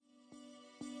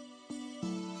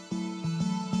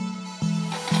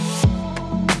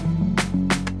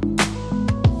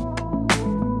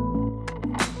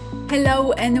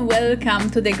Hello and welcome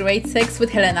to the Great Sex with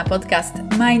Helena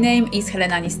podcast. My name is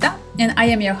Helena Nista and I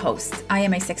am your host. I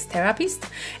am a sex therapist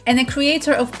and a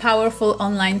creator of powerful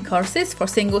online courses for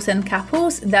singles and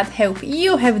couples that help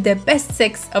you have the best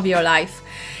sex of your life.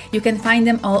 You can find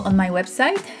them all on my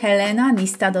website,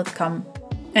 helenanista.com.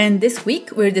 And this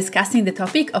week we're discussing the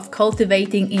topic of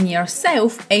cultivating in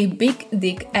yourself a big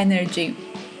dick energy.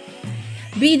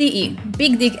 BDE,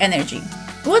 big dick energy.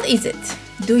 What is it?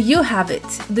 Do you have it?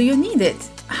 Do you need it?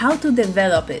 How to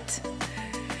develop it?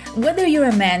 Whether you're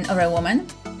a man or a woman,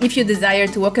 if you desire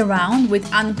to walk around with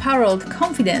unparalleled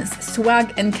confidence,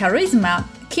 swag and charisma,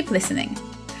 keep listening.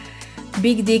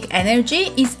 Big dick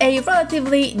energy is a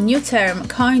relatively new term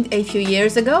coined a few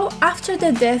years ago after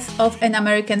the death of an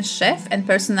American chef and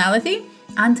personality,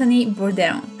 Anthony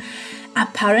Bourdain.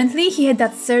 Apparently, he had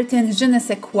that certain je ne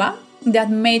sais quoi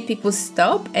that made people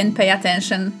stop and pay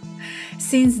attention.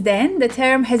 Since then, the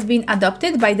term has been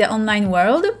adopted by the online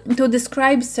world to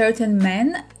describe certain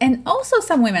men and also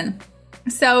some women.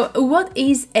 So, what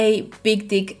is a big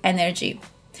dick energy?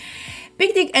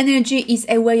 Big dick energy is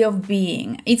a way of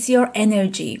being. It's your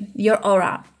energy, your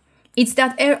aura. It's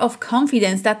that air of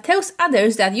confidence that tells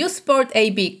others that you sport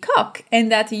a big cock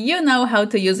and that you know how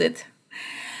to use it.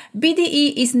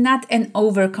 BDE is not an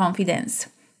overconfidence.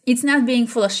 It's not being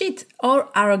full of shit or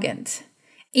arrogant.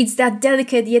 It's that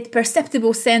delicate yet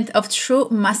perceptible scent of true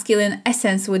masculine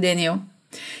essence within you.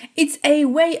 It's a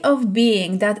way of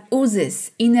being that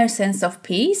oozes inner sense of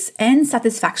peace and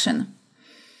satisfaction.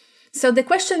 So the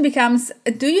question becomes,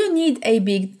 do you need a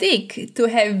big dick to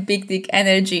have big dick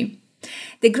energy?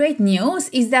 The great news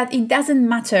is that it doesn't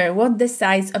matter what the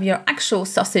size of your actual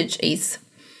sausage is.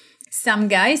 Some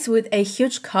guys with a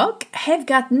huge cock have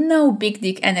got no big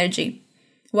dick energy,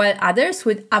 while others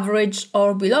with average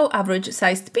or below average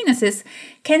sized penises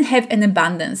can have an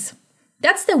abundance.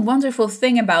 That's the wonderful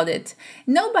thing about it.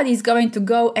 Nobody's going to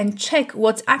go and check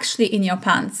what's actually in your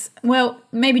pants. Well,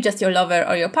 maybe just your lover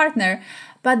or your partner,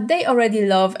 but they already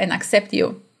love and accept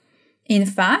you. In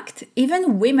fact,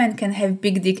 even women can have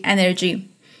big dick energy.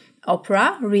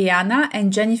 Oprah, Rihanna,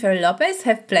 and Jennifer Lopez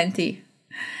have plenty.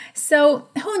 So,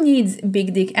 who needs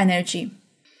big dick energy?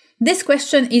 This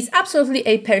question is absolutely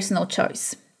a personal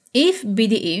choice. If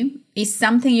BDE is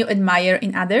something you admire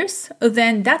in others,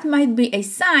 then that might be a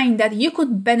sign that you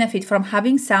could benefit from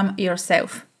having some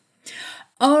yourself.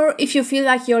 Or if you feel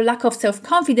like your lack of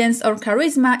self-confidence or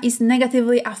charisma is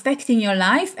negatively affecting your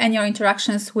life and your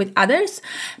interactions with others,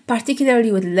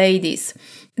 particularly with ladies,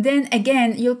 then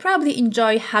again, you'll probably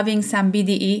enjoy having some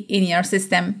BDE in your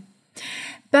system.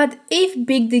 But if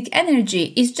big dick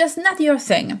energy is just not your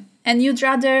thing, and you'd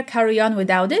rather carry on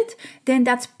without it, then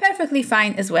that's perfectly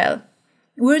fine as well.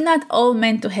 We're not all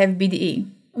meant to have BDE.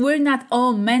 We're not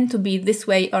all meant to be this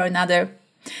way or another.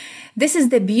 This is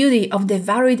the beauty of the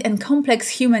varied and complex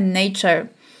human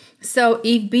nature. So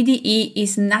if BDE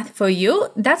is not for you,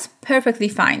 that's perfectly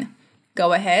fine.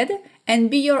 Go ahead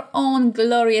and be your own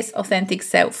glorious, authentic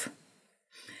self.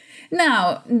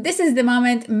 Now, this is the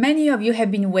moment many of you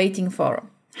have been waiting for.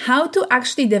 How to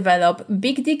actually develop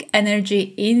big dick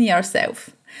energy in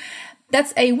yourself?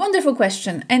 That's a wonderful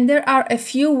question, and there are a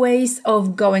few ways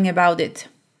of going about it.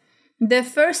 The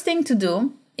first thing to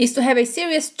do is to have a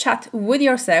serious chat with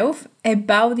yourself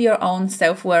about your own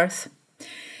self-worth.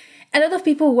 A lot of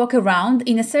people walk around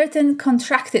in a certain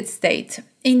contracted state,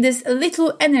 in this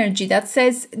little energy that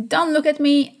says, "Don't look at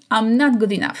me, I'm not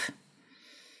good enough."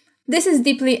 This is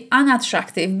deeply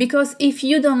unattractive because if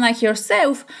you don't like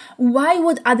yourself, why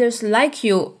would others like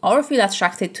you or feel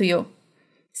attracted to you?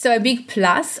 So a big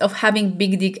plus of having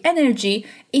big dick energy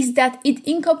is that it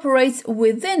incorporates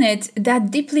within it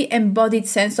that deeply embodied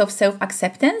sense of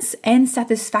self-acceptance and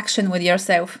satisfaction with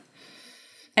yourself.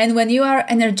 And when you are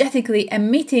energetically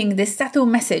emitting this subtle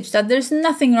message that there's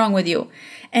nothing wrong with you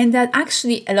and that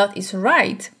actually a lot is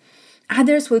right,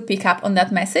 others will pick up on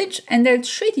that message and they'll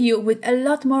treat you with a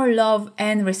lot more love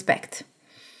and respect.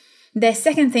 The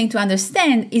second thing to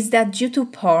understand is that due to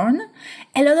porn,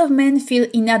 a lot of men feel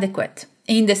inadequate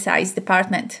in the size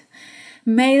department.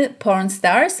 Male porn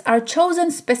stars are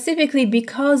chosen specifically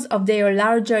because of their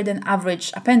larger than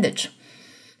average appendage.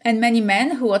 And many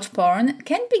men who watch porn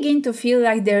can begin to feel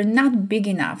like they're not big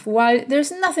enough, while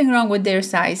there's nothing wrong with their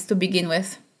size to begin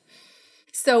with.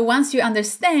 So once you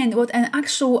understand what an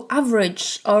actual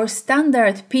average or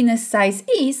standard penis size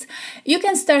is, you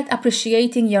can start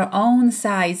appreciating your own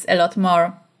size a lot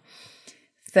more.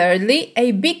 Thirdly,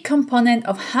 a big component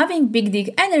of having big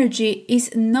dick energy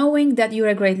is knowing that you're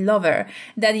a great lover,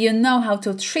 that you know how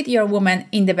to treat your woman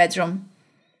in the bedroom.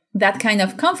 That kind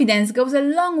of confidence goes a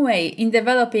long way in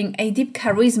developing a deep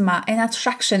charisma and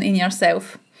attraction in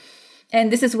yourself.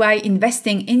 And this is why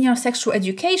investing in your sexual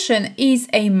education is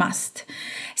a must.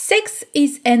 Sex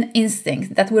is an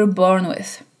instinct that we're born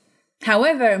with.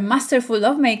 However, masterful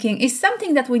lovemaking is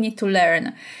something that we need to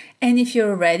learn. And if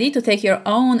you're ready to take your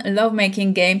own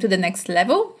lovemaking game to the next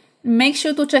level, make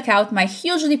sure to check out my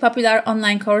hugely popular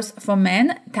online course for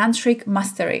men, Tantric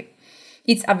Mastery.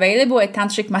 It's available at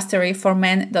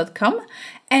tantricmasteryformen.com,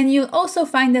 and you'll also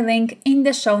find the link in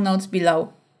the show notes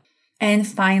below. And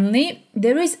finally,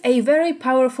 there is a very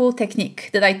powerful technique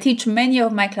that I teach many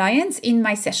of my clients in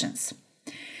my sessions.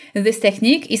 This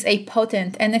technique is a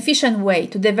potent and efficient way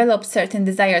to develop certain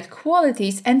desired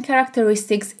qualities and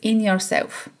characteristics in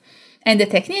yourself. And the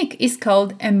technique is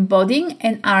called embodying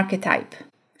an archetype.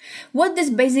 What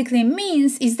this basically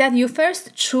means is that you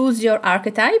first choose your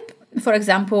archetype, for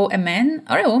example, a man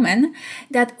or a woman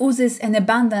that oozes an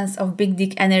abundance of big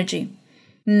dick energy.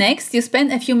 Next, you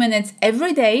spend a few minutes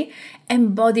every day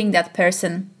embodying that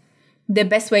person. The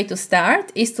best way to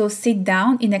start is to sit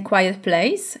down in a quiet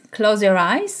place, close your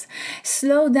eyes,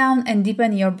 slow down and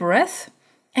deepen your breath,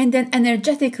 and then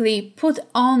energetically put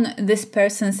on this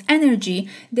person's energy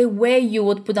the way you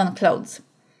would put on clothes.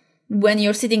 When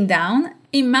you're sitting down,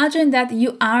 imagine that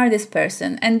you are this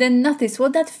person and then notice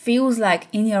what that feels like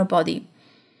in your body.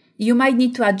 You might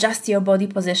need to adjust your body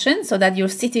position so that you're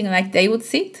sitting like they would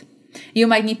sit. You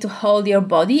might need to hold your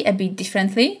body a bit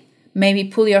differently. Maybe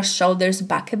pull your shoulders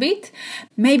back a bit.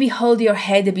 Maybe hold your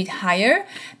head a bit higher.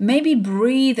 Maybe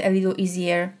breathe a little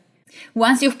easier.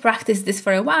 Once you've practiced this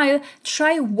for a while,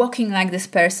 try walking like this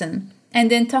person and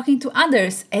then talking to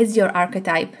others as your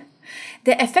archetype.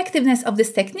 The effectiveness of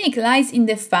this technique lies in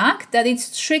the fact that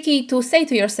it's tricky to say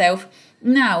to yourself,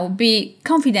 now be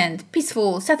confident,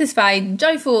 peaceful, satisfied,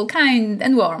 joyful, kind,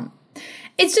 and warm.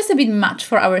 It's just a bit much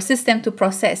for our system to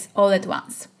process all at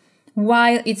once.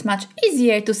 While it's much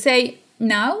easier to say,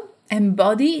 now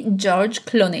embody George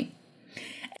Clooney.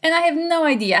 And I have no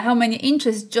idea how many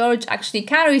inches George actually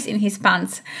carries in his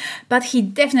pants, but he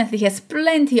definitely has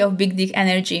plenty of big dick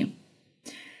energy.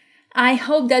 I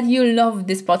hope that you loved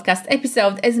this podcast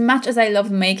episode as much as I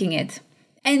loved making it.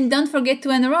 And don't forget to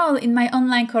enroll in my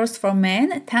online course for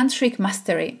men, Tantric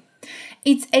Mastery.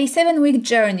 It's a 7-week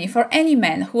journey for any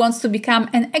man who wants to become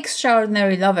an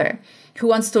extraordinary lover, who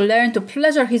wants to learn to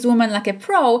pleasure his woman like a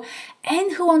pro,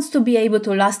 and who wants to be able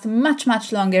to last much,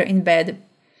 much longer in bed.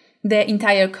 The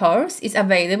entire course is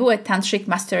available at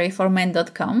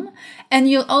tantricmasteryformen.com, and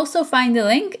you'll also find the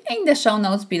link in the show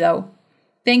notes below.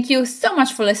 Thank you so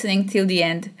much for listening till the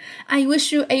end. I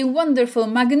wish you a wonderful,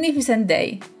 magnificent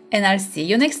day, and I'll see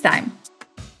you next time.